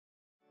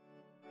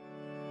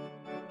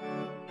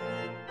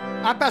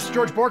I'm Pastor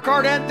George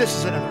Borghardt, and this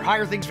is another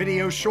Higher Things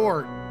video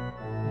short.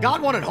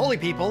 God wanted holy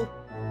people,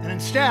 and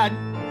instead,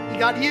 he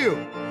got you.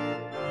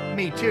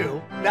 Me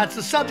too. That's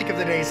the subject of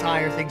today's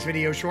Higher Things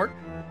video short.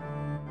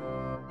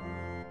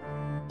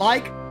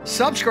 Like,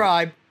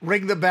 subscribe,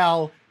 ring the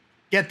bell,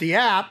 get the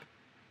app,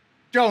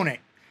 donate.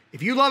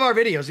 If you love our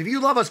videos, if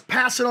you love us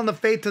passing on the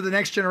faith to the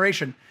next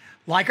generation,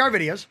 like our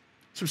videos,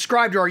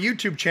 subscribe to our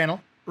YouTube channel,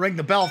 ring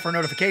the bell for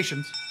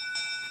notifications.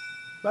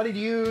 Buddy, do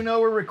you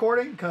know we're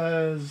recording?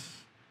 Because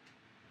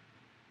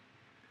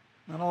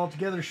not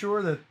altogether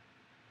sure that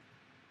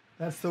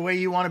that's the way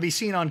you want to be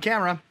seen on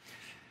camera.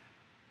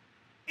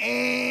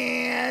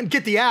 And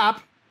get the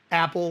app,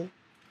 Apple,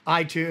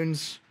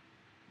 iTunes,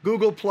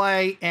 Google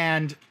Play,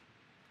 and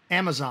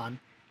Amazon.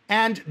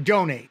 And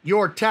donate.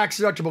 Your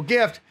tax-deductible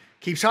gift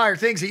keeps Higher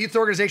Things, a youth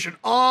organization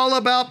all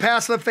about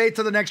passing the faith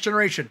to the next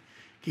generation.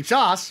 Keeps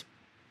us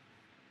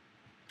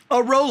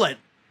a-rolling.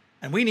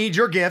 And we need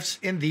your gifts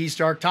in these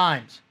dark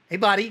times. Hey,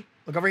 buddy,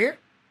 look over here.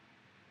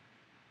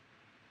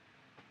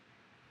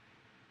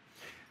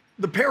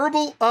 The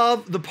parable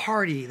of the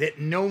party that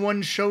no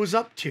one shows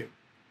up to.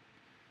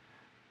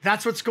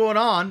 That's what's going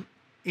on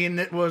in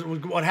that was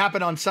what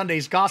happened on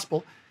Sunday's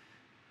gospel.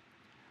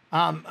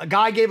 A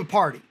guy gave a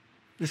party.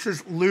 This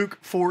is Luke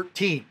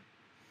 14.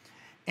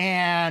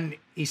 And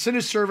he sent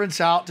his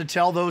servants out to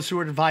tell those who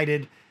were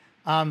invited,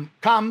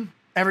 come,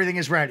 everything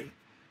is ready.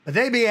 But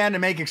they began to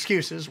make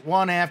excuses,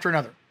 one after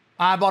another.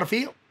 I bought a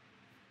field.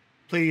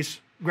 Please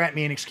grant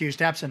me an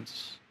excused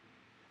absence.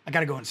 I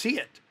got to go and see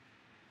it.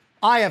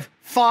 I have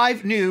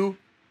 5 new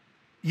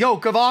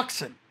yoke of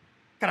oxen.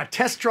 Got to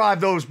test drive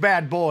those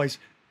bad boys.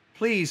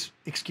 Please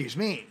excuse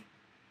me.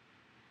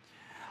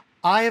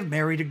 I have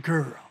married a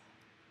girl.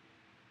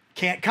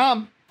 Can't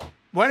come.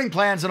 Wedding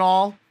plans and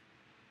all.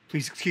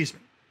 Please excuse me.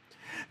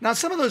 Now,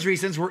 some of those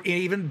reasons were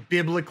even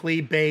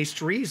biblically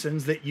based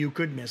reasons that you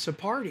could miss a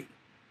party.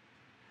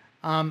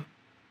 But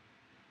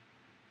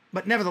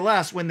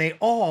nevertheless, when they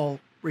all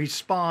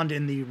respond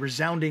in the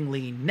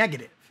resoundingly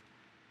negative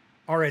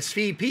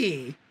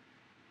RSVP,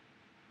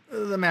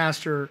 the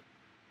master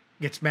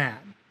gets mad.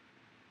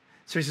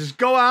 So he says,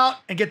 go out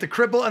and get the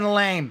cripple and the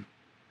lame.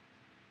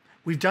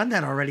 We've done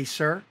that already,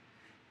 sir.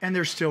 And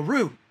there's still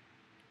room,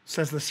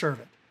 says the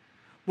servant.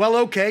 Well,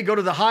 okay, go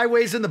to the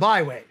highways and the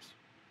byways.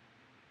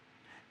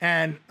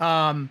 And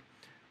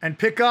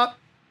pick up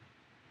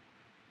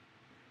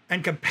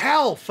and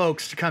compel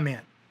folks to come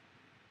in.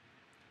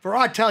 For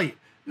I tell you,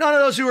 none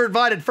of those who are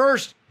invited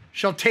first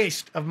shall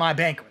taste of my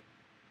banquet.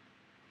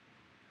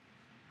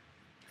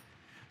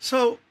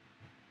 So,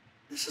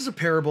 this is a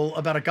parable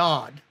about a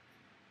God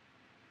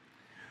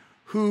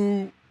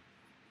who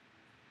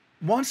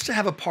wants to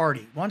have a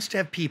party, wants to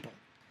have people.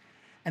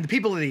 And the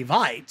people that he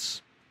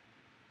invites,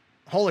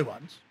 the holy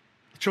ones,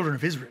 the children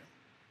of Israel,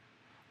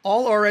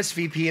 all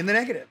RSVP in the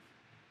negative.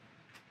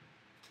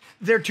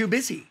 They're too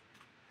busy.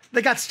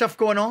 They got stuff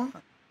going on.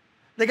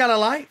 They got a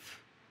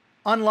life.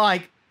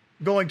 Unlike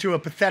going to a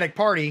pathetic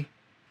party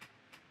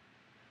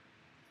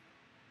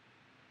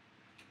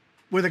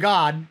with a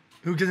God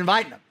who can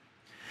invite them.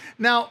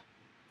 Now,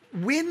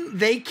 when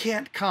they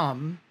can't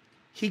come,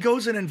 he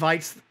goes and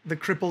invites the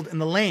crippled and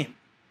the lame,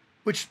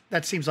 which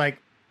that seems like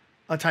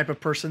a type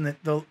of person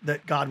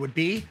that God would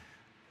be.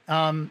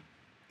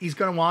 He's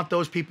going to want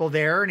those people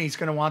there, and he's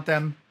going to want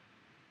them.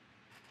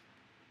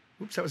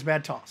 Oops, that was a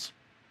bad toss.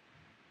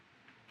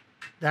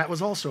 That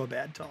was also a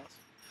bad toss.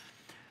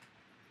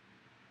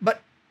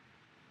 But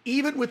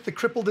even with the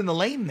crippled and the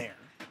lame there,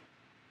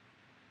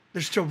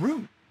 there's still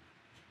room.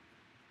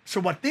 So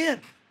what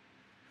then?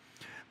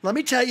 Let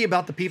me tell you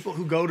about the people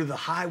who go to the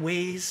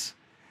highways,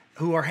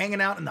 who are hanging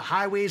out in the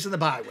highways and the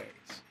byways.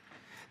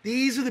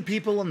 These are the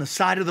people on the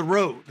side of the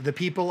road, the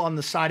people on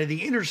the side of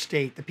the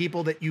interstate, the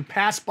people that you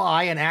pass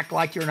by and act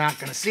like you're not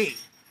going to see.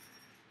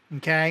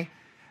 Okay?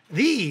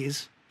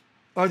 These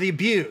are the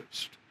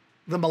abused,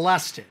 the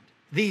molested.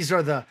 These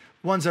are the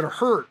ones that are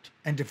hurt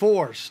and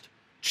divorced,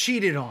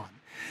 cheated on.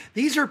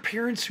 These are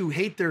parents who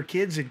hate their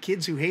kids and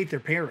kids who hate their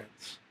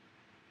parents.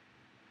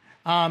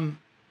 And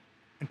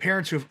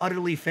parents who have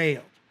utterly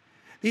failed.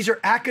 These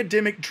are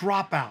academic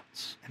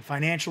dropouts and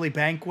financially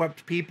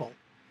bankrupt people.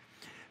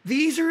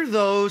 These are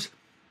those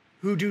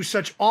who do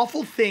such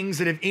awful things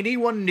that if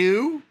anyone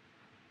knew,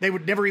 they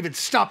would never even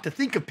stop to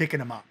think of picking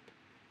them up.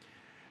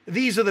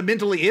 These are the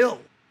mentally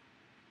ill.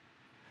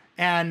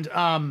 And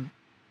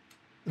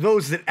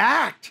those that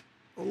act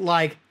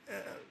like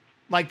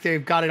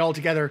they've got it all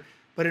together,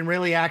 but in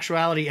really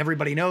actuality,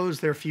 everybody knows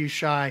they're few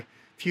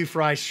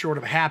fries short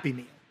of a Happy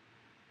Meal.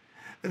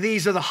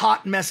 These are the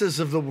hot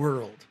messes of the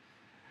world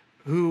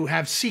who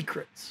have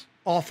secrets,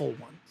 awful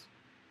ones.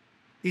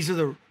 These are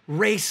the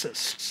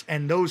racists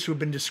and those who have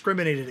been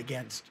discriminated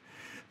against.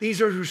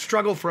 These are who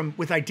struggle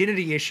with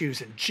identity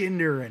issues and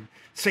gender and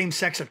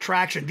same-sex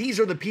attraction. These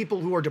are the people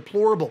who are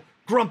deplorable,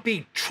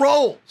 grumpy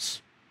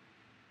trolls.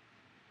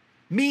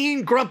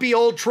 Mean, grumpy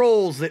old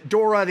trolls that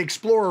Dora the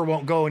Explorer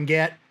won't go and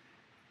get.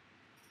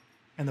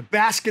 And the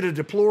basket of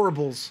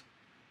deplorables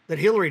that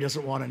Hillary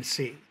doesn't want to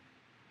see.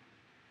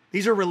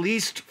 These are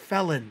released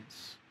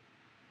felons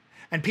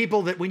and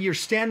people that when you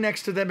stand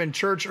next to them in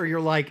church, or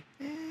you're like,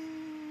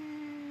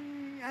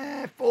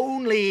 if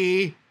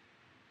only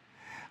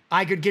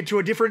I could get to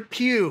a different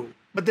pew,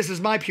 but this is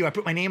my pew. I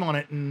put my name on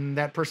it, and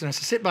that person has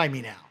to sit by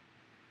me now.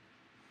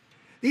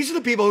 These are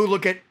the people who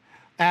look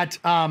at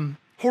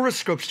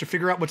horoscopes to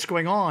figure out what's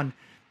going on,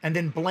 and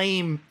then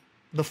blame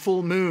the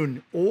full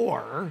moon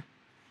or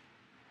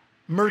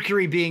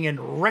Mercury being in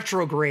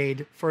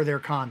retrograde for their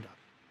conduct.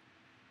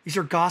 These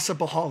are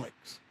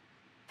gossipaholics,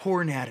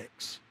 porn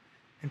addicts,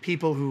 and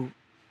people who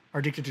are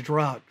addicted to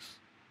drugs.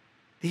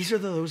 These are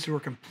those who are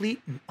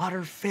complete and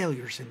utter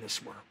failures in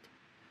this world.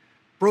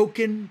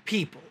 Broken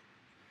people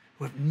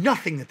who have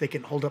nothing that they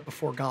can hold up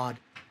before God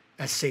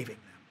as saving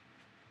them.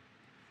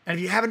 And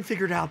if you haven't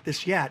figured out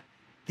this yet,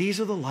 these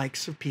are the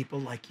likes of people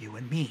like you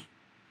and me.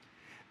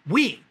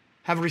 We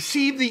have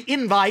received the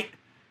invite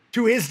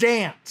to his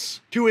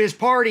dance, to his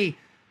party.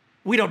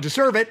 We don't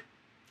deserve it.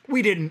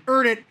 We didn't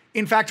earn it.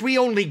 In fact, we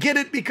only get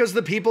it because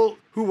the people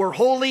who were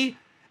holy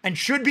and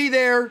should be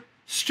there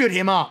stood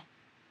him up.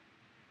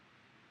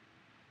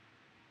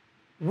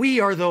 We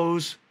are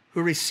those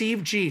who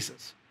received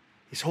Jesus,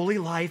 his holy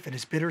life and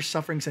his bitter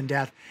sufferings and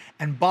death.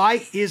 And by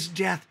his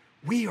death,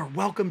 we are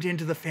welcomed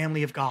into the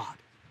family of God.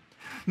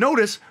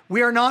 Notice,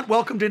 we are not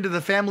welcomed into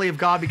the family of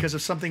God because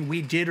of something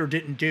we did or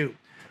didn't do.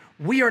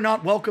 We are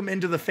not welcome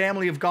into the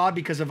family of God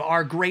because of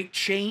our great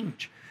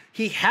change.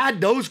 He had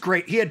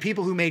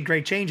people who made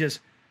great changes.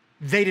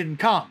 They didn't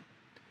come.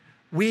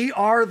 We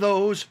are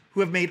those who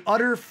have made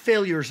utter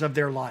failures of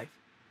their life.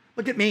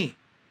 Look at me.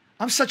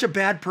 I'm such a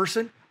bad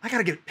person. I got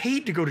to get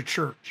paid to go to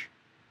church.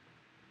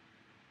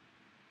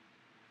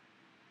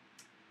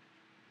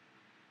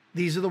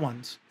 These are the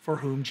ones for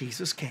whom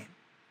Jesus came.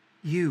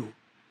 You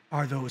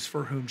are those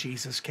for whom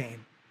Jesus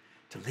came,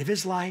 to live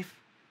his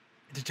life,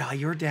 and to die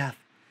your death,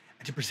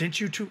 and to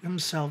present you to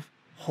himself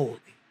holy.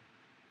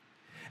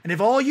 And if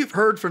all you've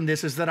heard from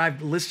this is that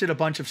I've listed a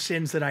bunch of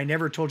sins that I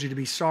never told you to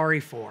be sorry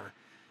for,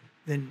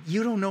 then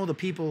you don't know the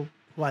people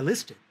who I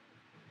listed.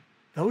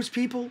 Those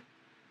people,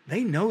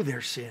 they know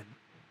their sin.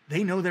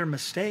 They know their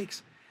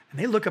mistakes. And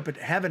they look up at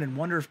heaven and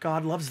wonder if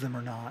God loves them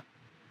or not.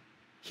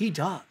 He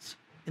does.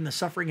 In the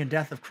suffering and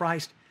death of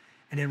Christ,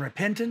 and in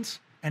repentance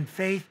and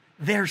faith,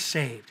 they're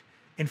saved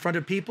in front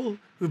of people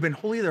who've been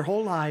holy their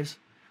whole lives,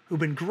 who've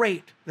been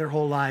great their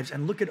whole lives,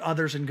 and look at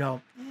others and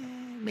go,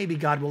 maybe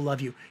God will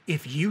love you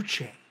if you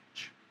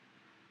change.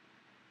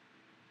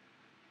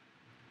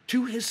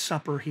 To his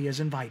supper, he has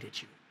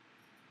invited you.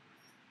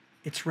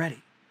 It's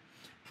ready.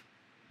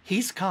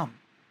 He's come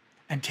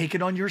and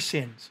taken on your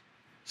sins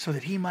so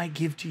that he might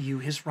give to you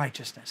his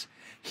righteousness.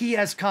 He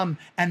has come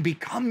and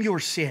become your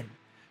sin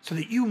so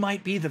that you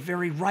might be the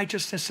very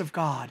righteousness of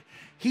God.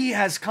 He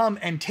has come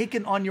and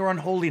taken on your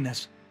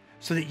unholiness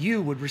so that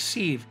you would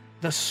receive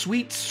the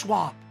sweet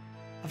swap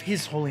of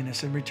his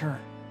holiness in return.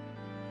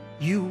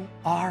 You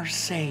are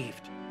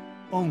saved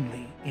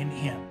only in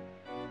him.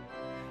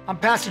 I'm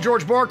Pastor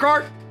George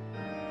Borghardt.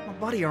 My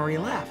buddy already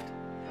left.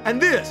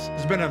 And this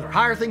has been another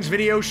Higher Things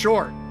video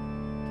short.